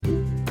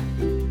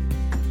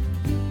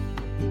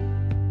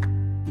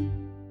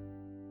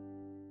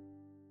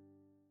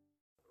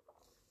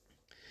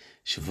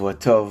Shavua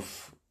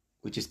Tov.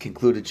 We just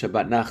concluded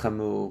Shabbat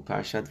Nachamu,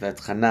 P'arshat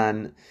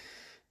Ve'atchana.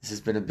 This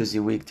has been a busy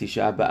week,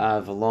 Tisha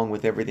B'Av, along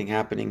with everything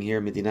happening here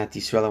in Medinat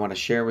Yisrael. I want to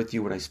share with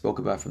you what I spoke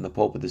about from the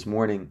pulpit this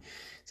morning.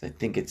 So I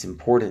think it's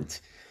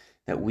important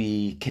that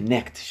we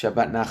connect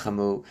Shabbat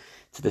Nachamu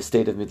to the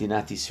state of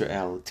Medinat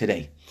Yisrael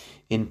today.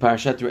 In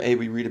Parashat Re'eh,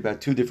 we read about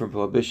two different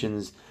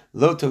prohibitions.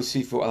 Lo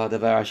tosifu ala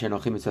davar asher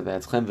anochi mitzvah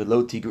ve'etzchem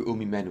ve'lo tigru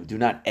mimenu. Do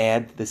not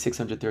add the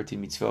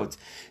 613 mitzvot.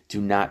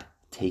 Do not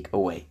take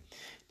away.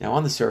 Now,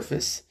 on the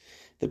surface,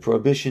 the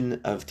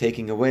prohibition of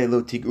taking away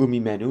lo tigru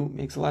mimenu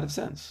makes a lot of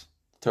sense.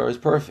 Torah is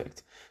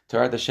perfect.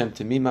 Torah Hashem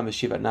temima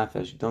meshivat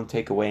nafesh. Don't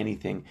take away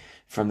anything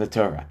from the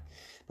Torah.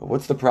 But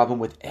what's the problem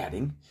with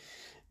adding?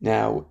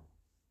 Now,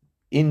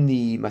 in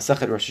the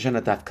Masachet Rosh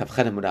Hashanah Daf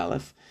Kavchen Amud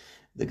Aleph,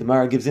 the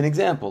Gemara gives an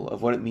example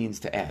of what it means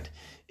to add.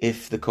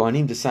 If the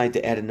Kohanim decide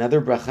to add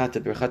another bracha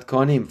to Birchat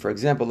Kohanim, for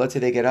example, let's say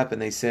they get up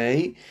and they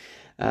say,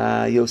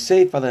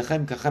 Yosef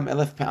alechem kachem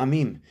elef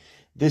pa'amim.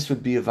 This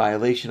would be a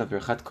violation of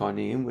Birchat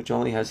Kohanim, which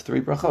only has 3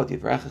 brachot,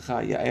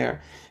 Yivrachecha, Ya'er,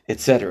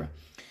 etc.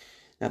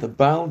 Now the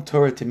Baal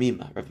Torah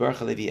Temima, Rav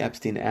Baruch Levi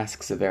Epstein,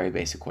 asks a very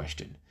basic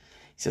question.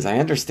 He says, I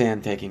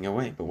understand taking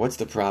away, but what's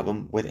the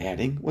problem with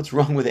adding? What's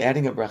wrong with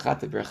adding a bracha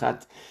to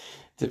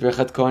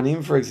Birchat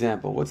Kohanim, for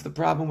example? What's the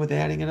problem with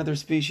adding another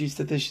species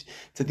to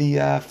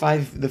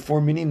the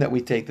 4 minim that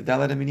we take, the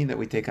Dalet minim that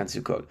we take on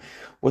Sukkot?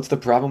 What's the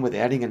problem with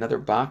adding another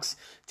box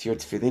to your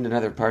tefillin,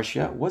 another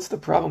parsha? What's the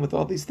problem with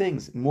all these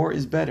things? More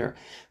is better.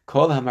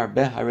 Kol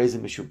hamarbeh harei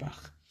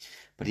mishubach.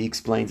 But he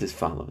explains as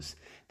follows,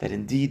 that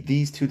indeed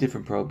these two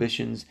different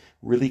prohibitions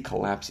really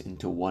collapse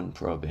into one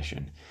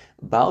prohibition.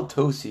 Baal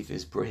Tosif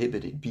is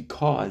prohibited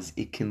because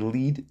it can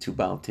lead to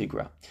Baal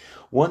Tigra.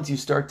 Once you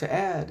start to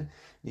add,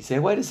 you say,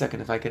 wait a second,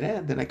 if I could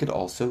add, then I could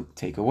also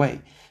take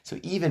away. So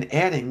even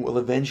adding will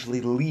eventually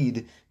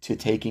lead to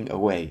taking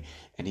away.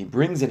 And he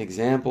brings an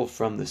example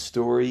from the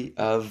story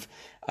of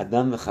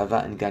Adam and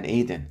Chava in Gan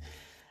Eden.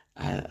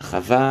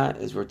 Chava,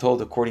 as we're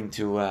told according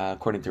to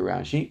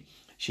Rashi,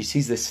 she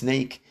sees the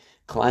snake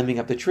climbing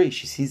up the tree.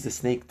 She sees the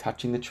snake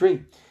touching the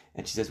tree.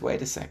 And she says,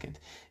 wait a second.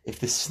 If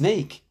the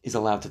snake is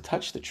allowed to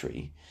touch the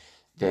tree,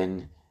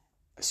 then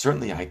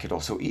certainly I could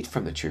also eat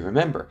from the tree.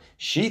 Remember,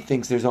 she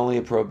thinks there's only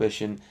a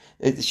prohibition.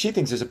 She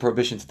thinks there's a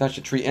prohibition to touch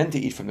the tree and to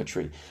eat from the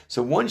tree.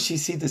 So once she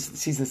sees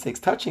the snakes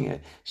touching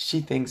it,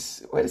 she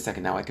thinks, wait a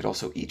second, now I could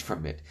also eat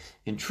from it.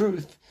 In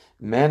truth,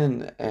 man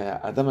and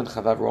Adam and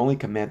Chava were only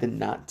commanded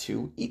not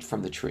to eat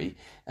from the tree,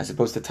 as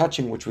opposed to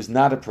touching, which was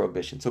not a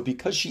prohibition. So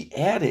because she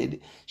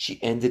added, she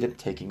ended up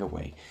taking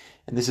away.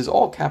 And this is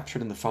all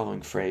captured in the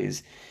following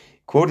phrase,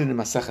 quoted in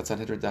Masachet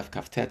Sanhedrin Daf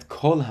Kaftet,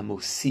 Kol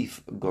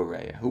hamosif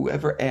goreya.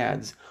 Whoever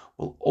adds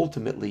will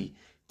ultimately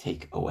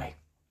take away.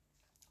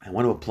 I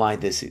want to apply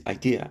this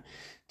idea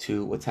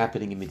to what's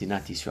happening in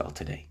Medinat Yisrael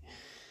today.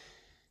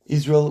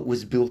 Israel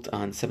was built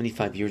on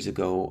 75 years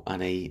ago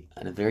on a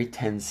very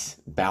tense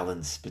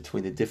balance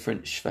between the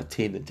different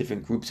shvatim, the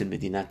different groups in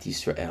Medinat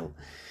Yisrael.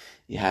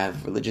 You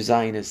have religious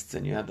Zionists,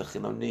 and you have the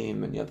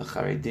Chilonim, and you have the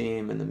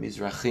Charedim, and the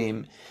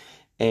Mizrachim.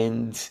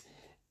 And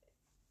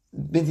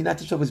Medinat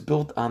Yisrael was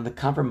built on the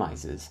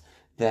compromises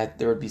that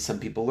there would be some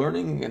people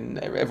learning, and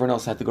everyone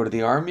else had to go to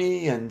the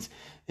army, and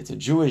it's a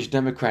Jewish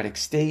democratic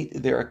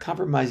state. There are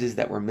compromises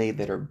that were made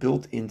that are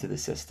built into the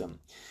system.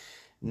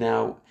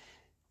 Now,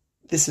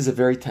 this is a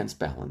very tense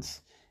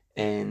balance.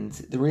 And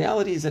the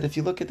reality is that if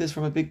you look at this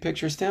from a big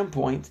picture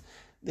standpoint,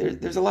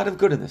 there's a lot of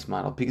good in this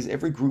model because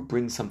every group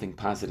brings something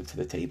positive to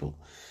the table.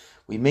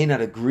 We may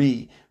not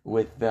agree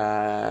with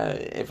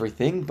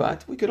everything,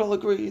 but we could all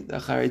agree the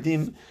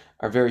Charedim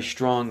are very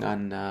strong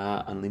on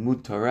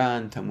Limud Torah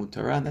and Talmud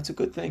Torah, and that's a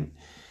good thing.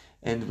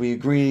 And we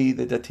agree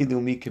that the Dati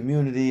Leumi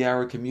community,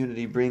 our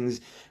community,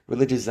 brings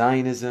religious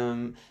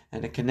Zionism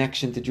and a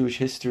connection to Jewish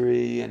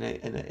history and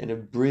a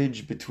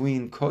bridge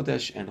between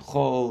Kodesh and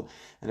Chol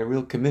and a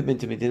real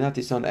commitment to Medinat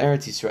Yisrael and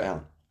Eretz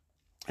Yisrael.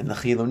 And the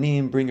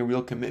Chilonim bring a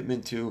real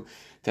commitment to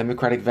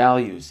democratic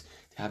values,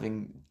 to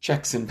having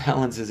checks and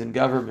balances in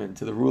government,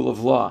 to the rule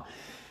of law.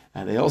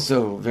 They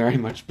also very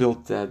much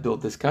built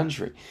this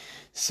country.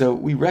 So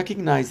we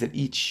recognize that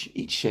each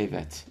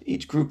shevet,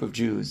 each group of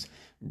Jews,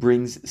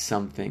 brings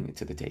something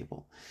to the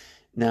table.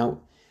 Now,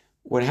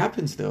 what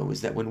happens though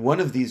is that when one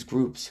of these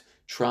groups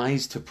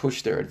tries to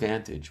push their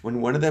advantage,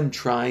 when one of them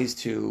tries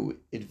to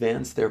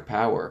advance their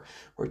power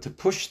or to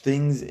push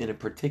things in a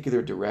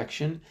particular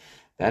direction,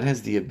 that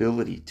has the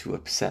ability to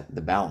upset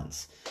the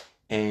balance.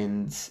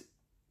 And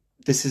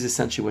this is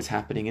essentially what's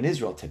happening in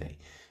Israel today,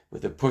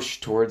 with a push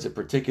towards a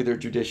particular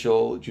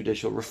judicial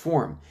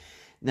reform.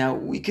 Now,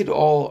 we could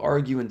all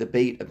argue and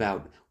debate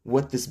about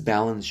what this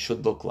balance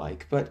should look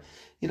like, but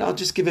I'll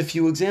just give a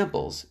few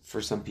examples for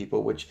some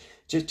people, which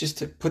just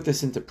to put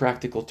this into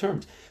practical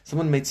terms.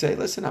 Someone might say,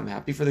 listen, I'm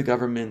happy for the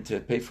government to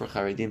pay for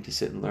Charedim to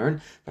sit and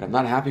learn, but I'm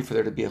not happy for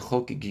there to be a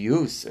chok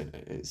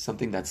giyus,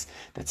 something that's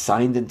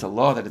signed into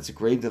law, that it's a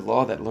graded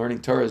law, that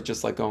learning Torah is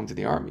just like going to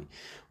the army.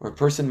 Or a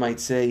person might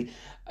say,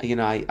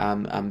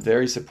 I'm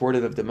very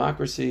supportive of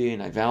democracy,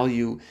 and I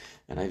value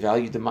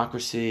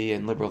democracy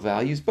and liberal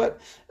values, but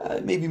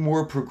maybe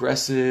more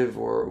progressive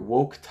or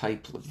woke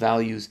type of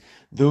values,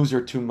 those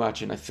are too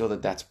much, and I feel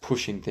that that's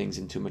pushing things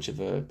in too much of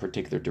a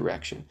particular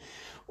direction.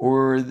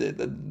 Or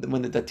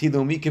when the Dati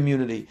Leumi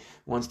community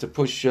wants to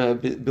push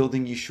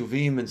building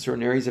yeshuvim in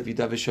certain areas of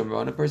Yudav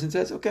Shomron, a person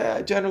says, okay,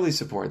 I generally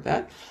support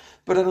that,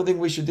 but I don't think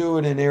we should do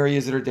it in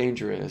areas that are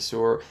dangerous,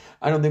 or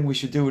I don't think we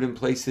should do it in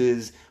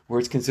places where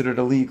it's considered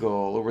illegal,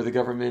 or where the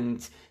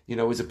government,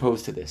 is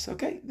opposed to this.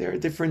 Okay, there are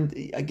different,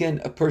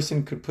 again, a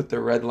person could put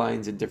their red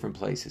lines in different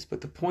places,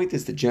 but the point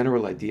is the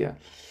general idea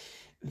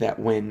that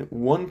when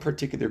one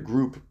particular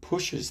group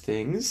pushes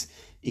things,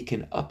 it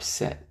can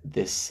upset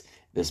this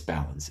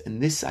balance.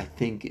 And this, I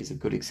think, is a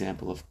good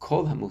example of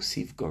kol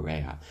hamosif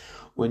gorea.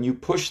 When you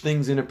push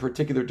things in a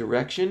particular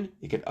direction,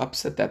 it can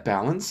upset that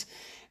balance,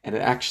 and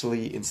it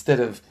actually, instead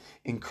of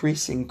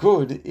increasing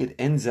good, it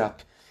ends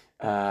up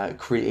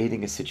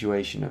creating a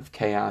situation of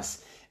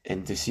chaos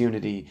and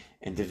disunity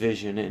and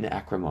division and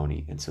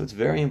acrimony. And so it's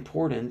very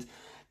important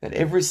that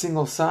every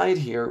single side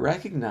here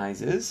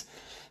recognizes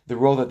the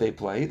role that they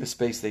play, the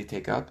space they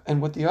take up,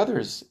 and what the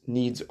others'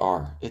 needs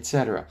are,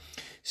 etc.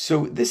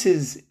 So this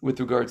is with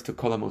regards to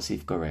kol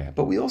hamosif gorea.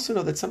 But we also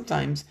know that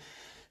sometimes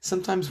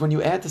when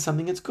you add to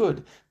something, it's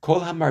good. Kol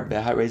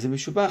hamarbeh harei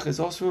mishubach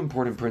is also an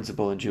important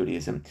principle in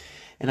Judaism.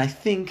 And I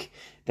think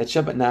that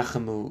Shabbat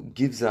Nachamu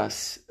gives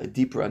us a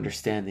deeper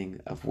understanding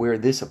of where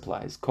this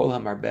applies. Kol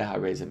hamarbeh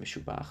harei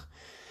mishubach.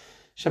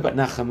 Shabbat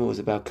Nachamu is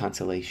about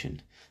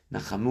consolation.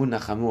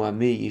 Nachamu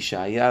ami,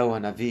 Yeshayahu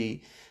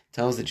Hanavi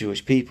tells the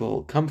Jewish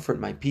people, comfort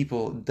my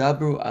people,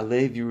 dabru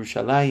alev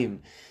Yerushalayim,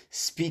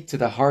 speak to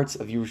the hearts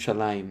of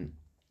Yerushalayim.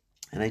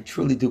 And I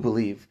truly do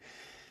believe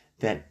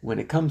that when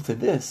it comes to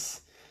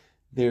this,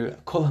 there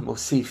kol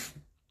hamosif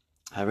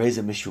harei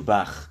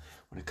mishubach.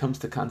 When it comes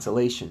to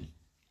consolation,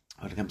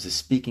 when it comes to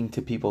speaking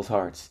to people's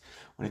hearts,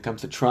 when it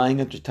comes to trying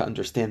to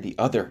understand the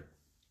other,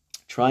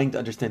 trying to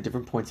understand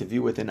different points of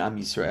view within Am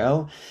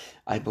Yisrael,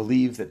 I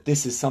believe that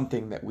this is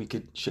something that we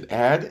should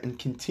add and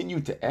continue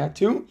to add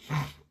to,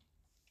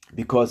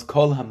 because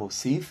kol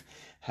hamosif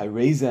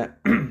harei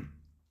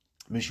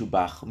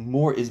mishubach,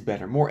 more is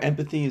better. More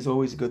empathy is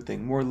always a good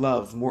thing. More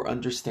love, more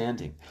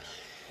understanding.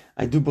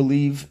 I do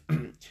believe,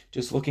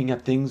 just looking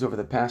at things over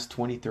the past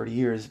 20, 30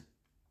 years,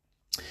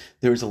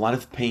 there is a lot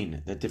of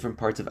pain that different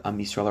parts of Am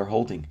Yisrael are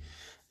holding.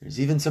 There's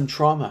even some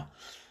trauma.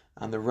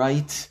 On the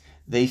right,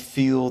 they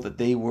feel that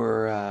they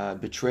were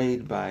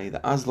betrayed by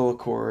the Oslo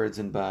Accords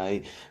and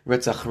by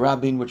Retzach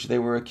Rabin, which they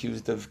were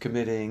accused of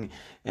committing,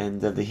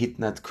 and of the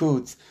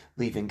Hitnatkut,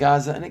 leaving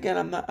Gaza. And again,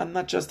 I'm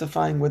not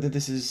justifying whether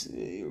this is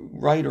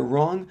right or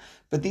wrong,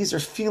 but these are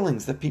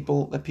feelings that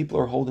people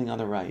are holding on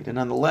the right. And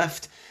on the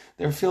left,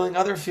 they're feeling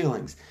other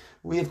feelings.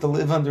 We have to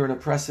live under an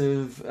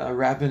oppressive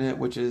rabbinate,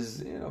 which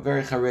is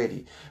very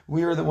Haredi.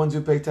 We are the ones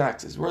who pay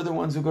taxes. We're the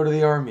ones who go to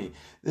the army.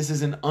 This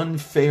is an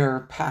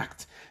unfair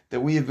pact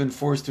that we have been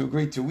forced to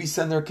agree to. We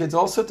send our kids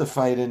also to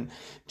fight in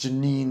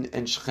Jenin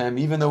and Shechem,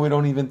 even though we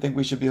don't even think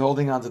we should be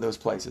holding on to those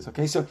places.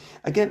 Okay, so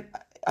again,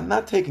 I'm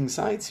not taking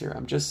sides here.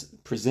 I'm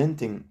just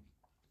presenting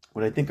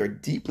what I think are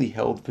deeply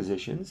held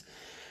positions,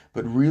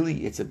 but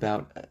really it's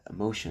about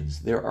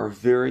emotions. There are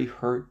very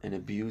hurt and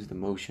abused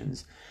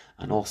emotions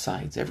on all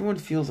sides. Everyone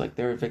feels like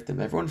they're a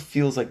victim. Everyone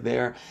feels like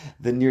they're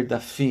the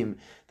nirdafim,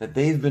 that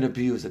they've been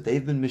abused, that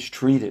they've been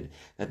mistreated,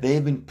 that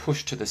they've been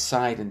pushed to the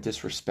side and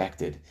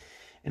disrespected.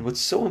 And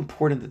what's so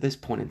important at this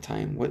point in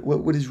time,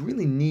 what is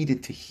really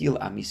needed to heal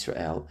Am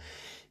Yisrael,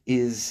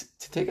 is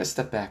to take a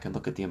step back and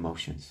look at the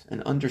emotions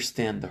and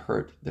understand the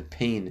hurt, the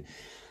pain,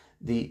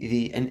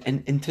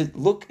 and to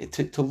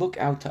look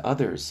out to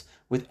others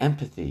with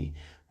empathy,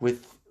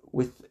 with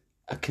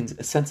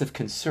a sense of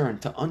concern,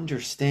 to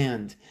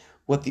understand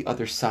what the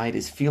other side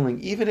is feeling,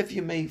 even if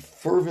you may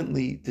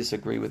fervently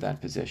disagree with that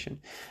position.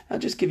 I'll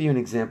just give you an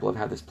example of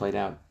how this played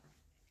out.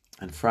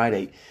 On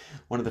Friday,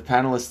 one of the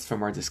panelists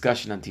from our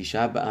discussion on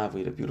Tisha B'Av,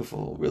 we had a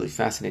beautiful, really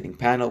fascinating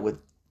panel with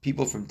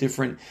people from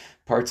different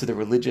parts of the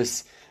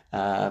religious,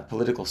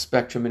 political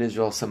spectrum in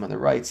Israel, some on the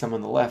right, some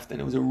on the left,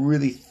 and it was a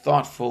really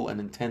thoughtful and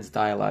intense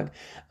dialogue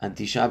on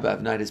Tisha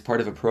B'Av night as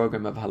part of a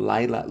program of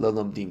Halayla Lo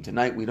Lomdim.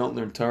 Tonight we don't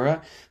learn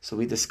Torah, so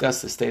we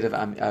discuss the state of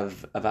Am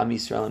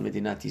Yisrael and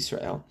Medinat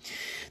Yisrael.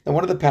 Now,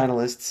 one of the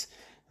panelists,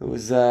 who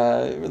was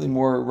really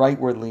more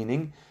rightward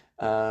leaning,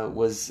 I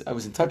was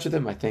in touch with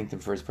him. I thanked him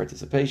for his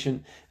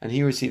participation, and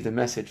he received a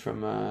message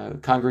from a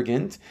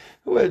congregant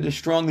who had a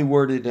strongly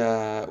worded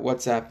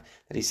WhatsApp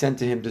that he sent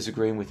to him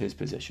disagreeing with his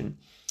position.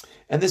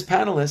 And this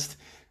panelist,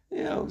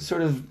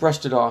 sort of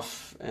brushed it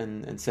off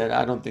and said,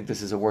 I don't think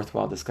this is a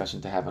worthwhile discussion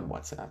to have on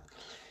WhatsApp.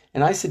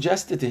 And I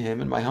suggested to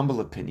him, in my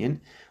humble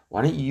opinion,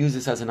 why don't you use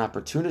this as an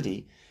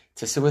opportunity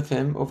to sit with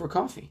him over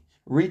coffee?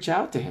 Reach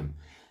out to him.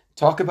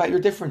 Talk about your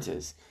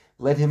differences.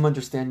 Let him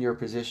understand your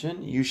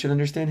position. You should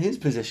understand his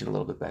position a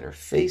little bit better.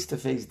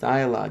 Face-to-face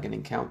dialogue and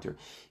encounter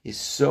is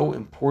so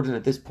important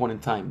at this point in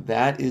time.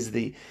 That is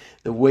the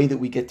way that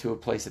we get to a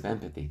place of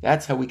empathy.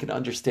 That's how we can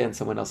understand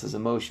someone else's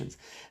emotions.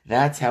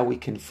 That's how we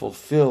can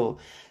fulfill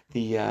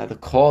the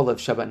call of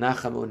Shabbat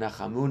Nachamu,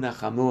 Nachamu,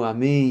 Nachamu,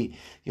 Ami,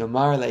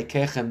 Yomar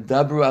Leikechem,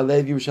 Dabru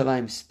Alev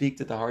Yerushalayim, speak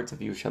to the hearts of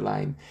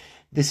Yerushalayim.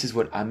 This is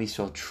what Am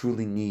Yisrael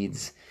truly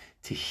needs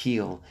to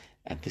heal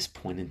at this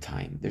point in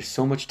time. There's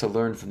so much to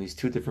learn from these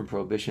two different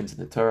prohibitions in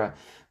the Torah.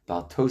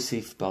 Bal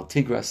Tosif, Bal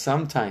Tigra.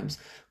 Sometimes,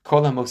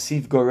 Kol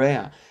HaMosif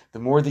Gorea. The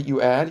more that you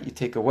add, you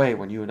take away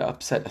when you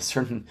upset a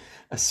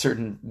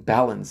certain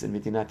balance in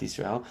Medinat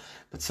Yisrael.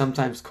 But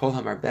sometimes, Kol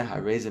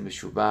HaMarbeha Reza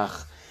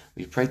Meshubach.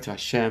 We pray to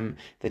Hashem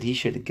that He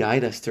should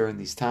guide us during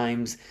these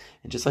times.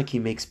 And just like He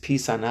makes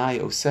peace on I,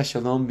 Oseh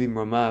Shalom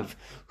Bimromav,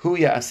 Hu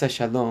Ya'aseh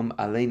Shalom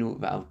Aleinu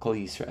V'al Kol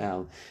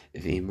Yisrael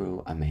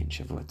V'imru Amen.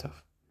 Shavuot Tov.